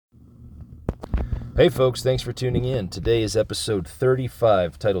Hey folks, thanks for tuning in. Today is episode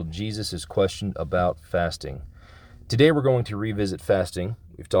 35, titled Jesus is Questioned About Fasting. Today we're going to revisit fasting.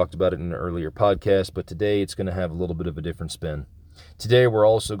 We've talked about it in an earlier podcast, but today it's going to have a little bit of a different spin. Today we're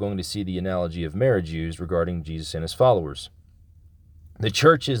also going to see the analogy of marriage used regarding Jesus and his followers. The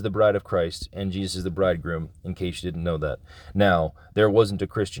church is the bride of Christ, and Jesus is the bridegroom, in case you didn't know that. Now, there wasn't a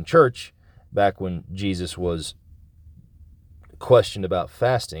Christian church back when Jesus was questioned about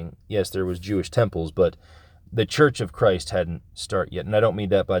fasting. Yes, there was Jewish temples, but the Church of Christ hadn't started yet. And I don't mean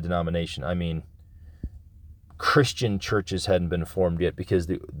that by denomination. I mean Christian churches hadn't been formed yet because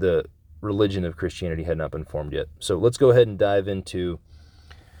the religion of Christianity had not been formed yet. So let's go ahead and dive into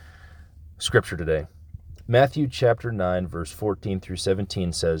Scripture today. Matthew chapter 9, verse 14 through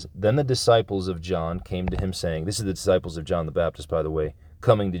 17 says, Then the disciples of John came to him saying, this is the disciples of John the Baptist, by the way,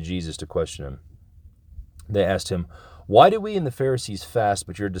 coming to Jesus to question him. They asked him, Why do we and the Pharisees fast,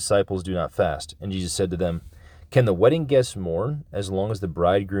 but your disciples do not fast? And Jesus said to them, Can the wedding guests mourn as long as the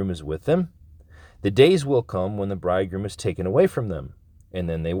bridegroom is with them? The days will come when the bridegroom is taken away from them, and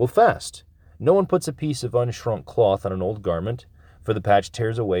then they will fast. No one puts a piece of unshrunk cloth on an old garment, for the patch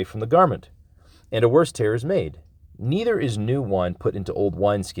tears away from the garment, and a worse tear is made. Neither is new wine put into old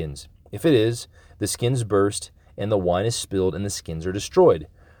wineskins. If it is, the skins burst, and the wine is spilled, and the skins are destroyed.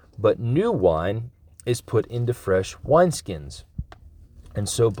 But new wine is put into fresh wineskins, and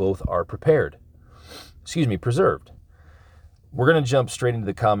so both are preserved. We're going to jump straight into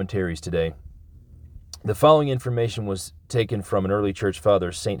the commentaries today. The following information was taken from an early church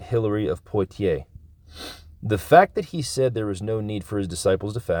father, Saint Hilary of Poitiers. The fact that he said there was no need for his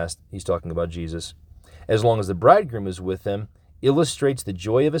disciples to fast, he's talking about Jesus, as long as the bridegroom is with them, illustrates the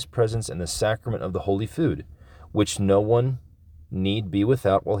joy of his presence and the sacrament of the holy food, which no one need be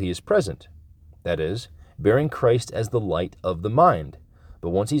without while he is present. That is, bearing Christ as the light of the mind.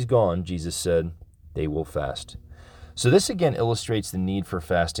 But once he's gone, Jesus said, they will fast. So this again illustrates the need for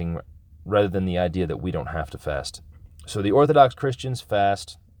fasting rather than the idea that we don't have to fast. So the Orthodox Christians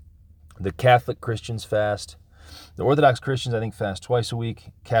fast. The Catholic Christians fast. The Orthodox Christians, I think, fast twice a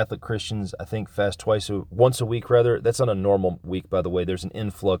week. Catholic Christians, I think, fast once a week, rather. That's on a normal week, by the way. There's an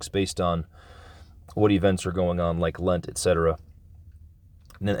influx based on what events are going on, like Lent, etc.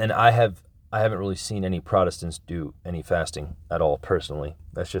 And I haven't really seen any Protestants do any fasting at all, personally.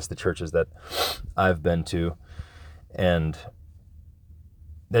 That's just the churches that I've been to. And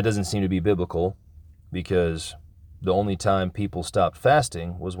that doesn't seem to be biblical, because the only time people stopped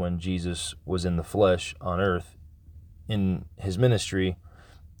fasting was when Jesus was in the flesh on earth in his ministry,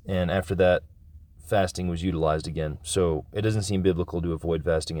 and after that, fasting was utilized again. So it doesn't seem biblical to avoid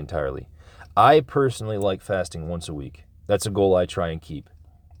fasting entirely. I personally like fasting once a week. That's a goal I try and keep.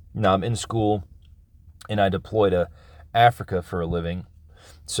 Now, I'm in school, and I deploy to Africa for a living,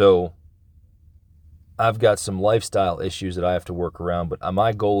 so I've got some lifestyle issues that I have to work around, but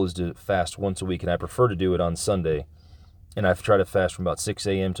my goal is to fast once a week, and I prefer to do it on Sunday, and I try to fast from about 6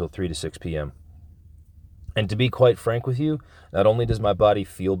 a.m. till 3 to 6 p.m. And to be quite frank with you, not only does my body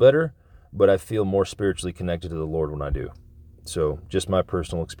feel better, but I feel more spiritually connected to the Lord when I do. So just my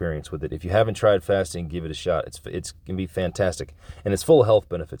personal experience with it. If you haven't tried fasting, give it a shot. It can be fantastic. And it's full of health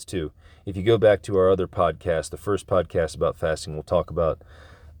benefits too. If you go back to our other podcast, the first podcast about fasting, we'll talk about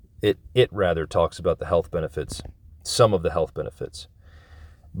it. It rather talks about the health benefits, some of the health benefits.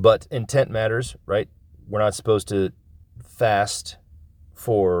 But intent matters, right? We're not supposed to fast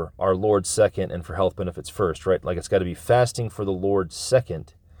for our Lord second and for health benefits first, right? Like, it's got to be fasting for the Lord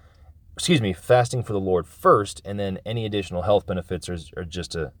fasting for the Lord first, and then any additional health benefits are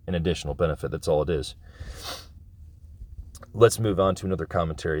just an additional benefit. That's all it is. Let's move on to another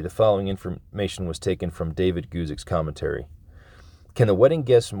commentary. The following information was taken from David Guzik's commentary. Can the wedding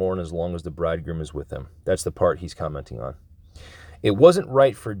guests mourn as long as the bridegroom is with them? That's the part he's commenting on. It wasn't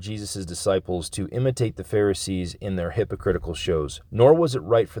right for Jesus' disciples to imitate the Pharisees in their hypocritical shows, nor was it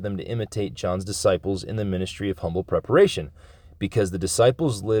right for them to imitate John's disciples in the ministry of humble preparation, because the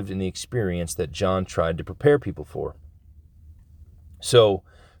disciples lived in the experience that John tried to prepare people for. So,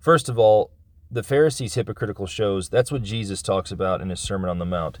 first of all, the Pharisees' hypocritical shows, that's what Jesus talks about in his Sermon on the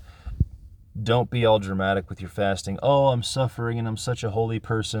Mount. Don't be all dramatic with your fasting. Oh, I'm suffering and I'm such a holy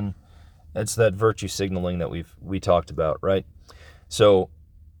person. That's that virtue signaling that we talked about, right? So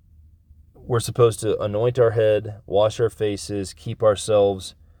we're supposed to anoint our head, wash our faces, keep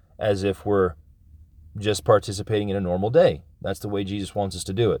ourselves as if we're just participating in a normal day. That's the way Jesus wants us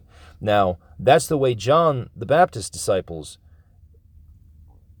to do it. Now, that's the way John the Baptist's disciples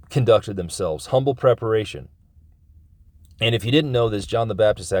conducted themselves, humble preparation. And if you didn't know this, John the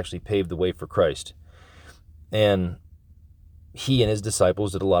Baptist actually paved the way for Christ. And he and his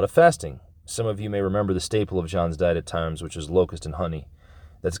disciples did a lot of fasting. some of you may remember the staple of John's diet at times, which is locust and honey.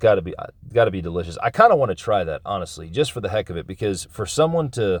 That's got to be delicious. I kind of want to try that, honestly, just for the heck of it, because for someone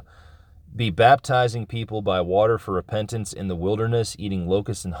to be baptizing people by water for repentance in the wilderness, eating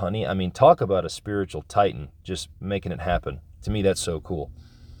locusts and honey, I mean, talk about a spiritual titan just making it happen. To me, that's so cool.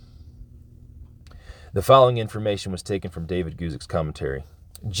 The following information was taken from David Guzik's commentary.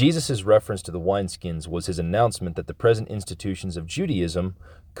 Jesus' reference to the wineskins was his announcement that the present institutions of Judaism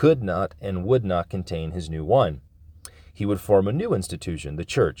could not and would not contain his new wine. He would form a new institution, the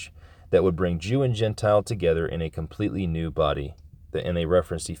church, that would bring Jew and Gentile together in a completely new body. And they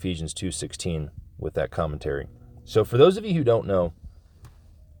referenced Ephesians 2:16 with that commentary. So for those of you who don't know,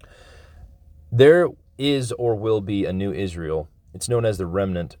 there is or will be a new Israel. It's known as the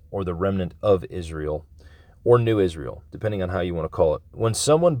remnant or the remnant of Israel or New Israel, depending on how you want to call it. When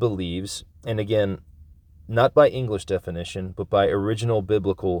someone believes, and again, not by English definition, but by original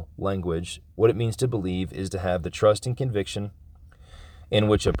biblical language, what it means to believe is to have the trust and conviction in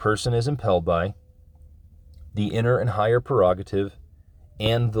which a person is impelled by the inner and higher prerogative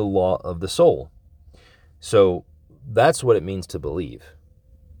and the law of the soul. So that's what it means to believe,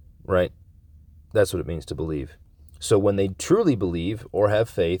 right? That's what it means to believe. So when they truly believe or have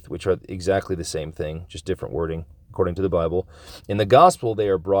faith, which are exactly the same thing, just different wording, according to the Bible, in the gospel, they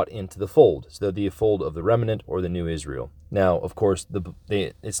are brought into the fold. So they're the fold of the remnant or the new Israel. Now, of course,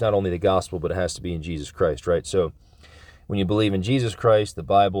 it's not only the gospel, but it has to be in Jesus Christ, right? So when you believe in Jesus Christ, the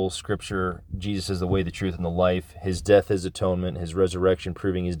Bible, Scripture, Jesus is the way, the truth, and the life, his death, his atonement, his resurrection,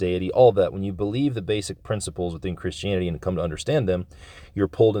 proving his deity, all that, when you believe the basic principles within Christianity and come to understand them, you're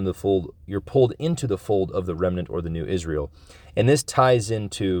pulled into the fold of the remnant or the new Israel. And this ties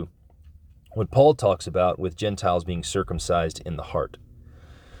into what Paul talks about with Gentiles being circumcised in the heart.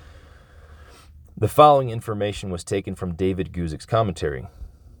 The following information was taken from David Guzik's commentary.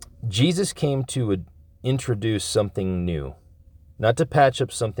 Jesus came to introduce something new, not to patch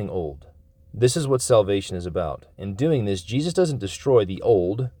up something old. This is what salvation is about. In doing this, Jesus doesn't destroy the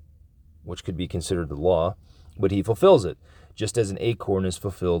old, which could be considered the law, but he fulfills it, just as an acorn is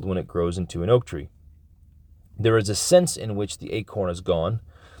fulfilled when it grows into an oak tree. There is a sense in which the acorn is gone,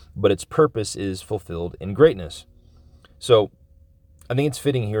 but its purpose is fulfilled in greatness. So I think it's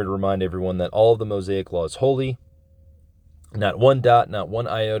fitting here to remind everyone that all of the Mosaic law is holy. Not one dot, not one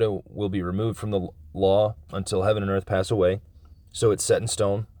iota will be removed from the law until heaven and earth pass away. So it's set in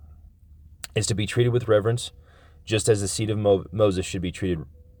stone. It's to be treated with reverence, just as the seed of Moses should be treated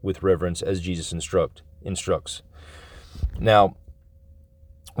with reverence as Jesus instructs. Now,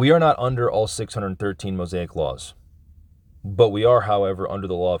 we are not under all 613 Mosaic laws, but we are, however, under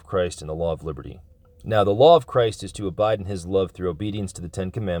the law of Christ and the law of liberty. Now, the law of Christ is to abide in his love through obedience to the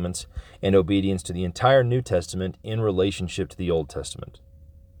Ten Commandments and obedience to the entire New Testament in relationship to the Old Testament.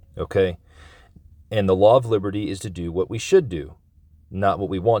 Okay? And the law of liberty is to do what we should do, not what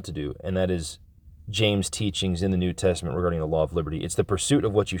we want to do. And that is James' teachings in the New Testament regarding the law of liberty. It's the pursuit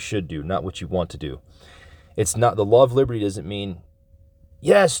of what you should do, not what you want to do. It's not, the law of liberty doesn't mean,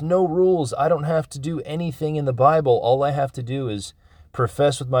 yes, no rules. I don't have to do anything in the Bible. All I have to do is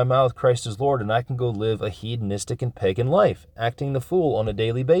profess with my mouth Christ is Lord, and I can go live a hedonistic and pagan life, acting the fool on a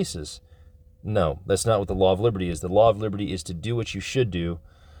daily basis. No, that's not what the law of liberty is. The law of liberty is to do what you should do,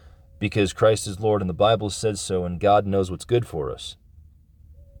 because Christ is Lord and the Bible says so, and God knows what's good for us,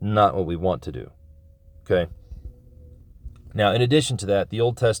 not what we want to do. Okay? Now, in addition to that, the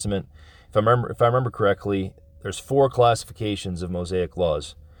Old Testament, if I remember correctly, there's 4 classifications of Mosaic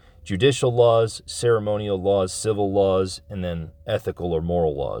laws: judicial laws, ceremonial laws, civil laws, and then ethical or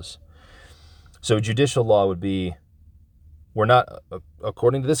moral laws. So judicial law would be, we're not,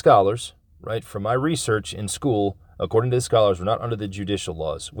 according to the scholars, right, from my research in school, according to the scholars, we're not under the judicial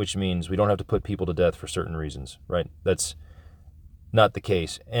laws, which means we don't have to put people to death for certain reasons, right? That's not the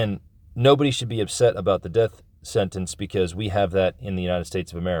case. And nobody should be upset about the death sentence because we have that in the United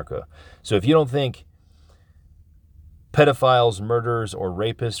States of America. So if you don't think pedophiles, murderers, or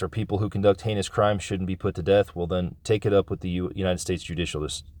rapists, or people who conduct heinous crimes shouldn't be put to death, well then take it up with the United States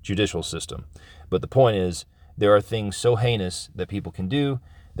judicial system. But the point is, there are things so heinous that people can do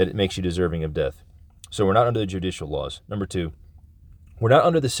that it makes you deserving of death. So we're not under the judicial laws. Number 2, we're not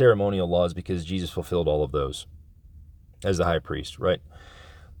under the ceremonial laws because Jesus fulfilled all of those as the high priest, right?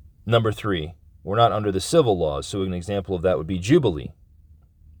 Number 3, we're not under the civil laws. So an example of that would be Jubilee.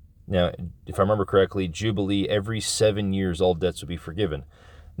 Now, if I remember correctly, Jubilee, every 7 years, all debts would be forgiven.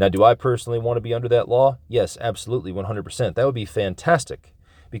 Now, do I personally want to be under that law? Yes, absolutely, 100%. That would be fantastic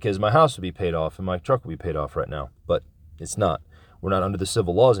because my house would be paid off and my truck would be paid off right now. But it's not. We're not under the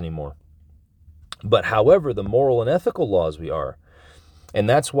civil laws anymore. But however, the moral and ethical laws we are. And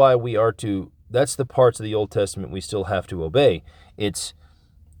that's why that's the parts of the Old Testament we still have to obey. It's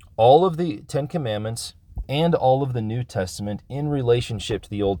all of the Ten Commandments and all of the New Testament in relationship to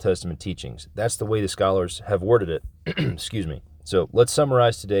the Old Testament teachings. That's the way the scholars have worded it. Excuse me. So let's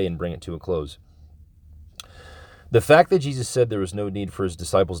summarize today and bring it to a close. The fact that Jesus said there was no need for his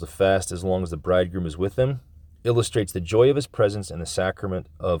disciples to fast as long as the bridegroom is with them illustrates the joy of his presence and the sacrament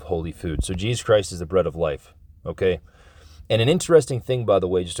of holy food. So Jesus Christ is the bread of life, okay? And an interesting thing, by the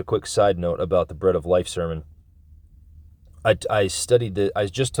way, just a quick side note about the bread of life sermon. I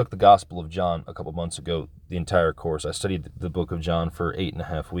just took the Gospel of John a couple months ago, the entire course. I studied the book of John for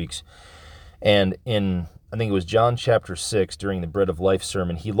 8.5 weeks. And in, I think it was John chapter 6, during the bread of life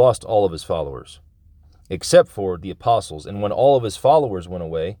sermon, he lost all of his followers, except for the apostles. And when all of his followers went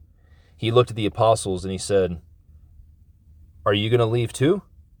away, he looked at the apostles and he said, "Are you going to leave too?"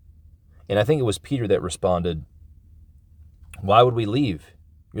 And I think it was Peter that responded, "Why would we leave?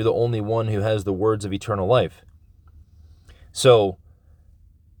 You're the only one who has the words of eternal life." So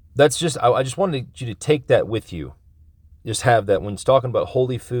that's just, I just wanted you to take that with you. Just have that when it's talking about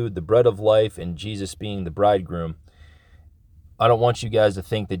holy food, the bread of life, and Jesus being the bridegroom. I don't want you guys to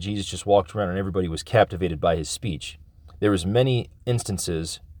think that Jesus just walked around and everybody was captivated by his speech. There was many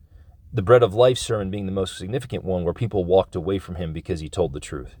instances, the bread of life sermon being the most significant one, where people walked away from him because he told the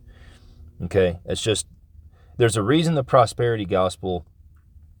truth. Okay? It's just, there's a reason the prosperity gospel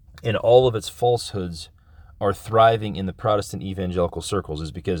and all of its falsehoods are thriving in the Protestant evangelical circles,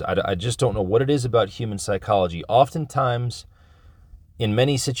 is because I just don't know what it is about human psychology. Oftentimes, in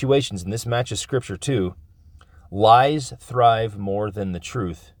many situations, and this matches Scripture too, lies thrive more than the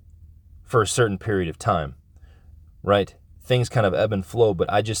truth for a certain period of time, right? Things kind of ebb and flow, but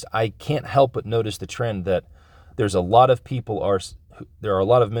I can't help but notice the trend that there's a lot of there are a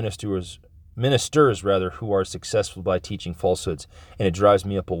lot of ministers who are successful by teaching falsehoods, and it drives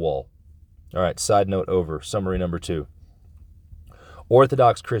me up a wall. All right, side note over. Summary number 2.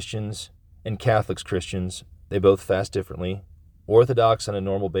 Orthodox Christians and Catholic Christians, they both fast differently. Orthodox on a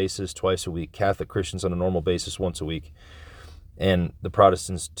normal basis twice a week. Catholic Christians on a normal basis once a week. And the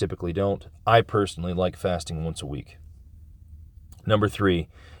Protestants typically don't. I personally like fasting once a week. Number 3,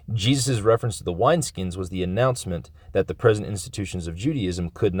 Jesus' reference to the wineskins was the announcement that the present institutions of Judaism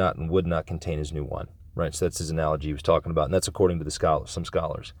could not and would not contain his new wine. Right, so that's his analogy he was talking about, and that's according to some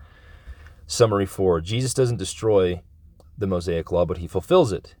scholars. Summary 4, Jesus doesn't destroy the Mosaic law, but he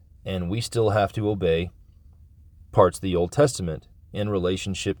fulfills it. And we still have to obey parts of the Old Testament in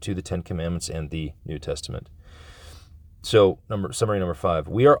relationship to the Ten Commandments and the New Testament. So, summary number 5,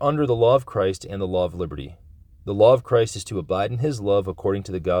 we are under the law of Christ and the law of liberty. The law of Christ is to abide in his love according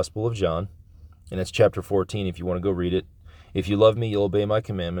to the Gospel of John, and that's chapter 14 if you want to go read it. If you love me, you'll obey my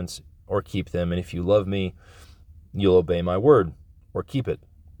commandments or keep them, and if you love me, you'll obey my word or keep it.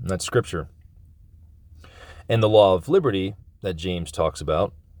 And that's Scripture. And the law of liberty that James talks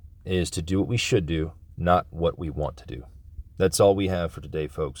about is to do what we should do, not what we want to do. That's all we have for today,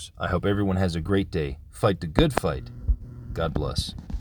 folks. I hope everyone has a great day. Fight the good fight. God bless.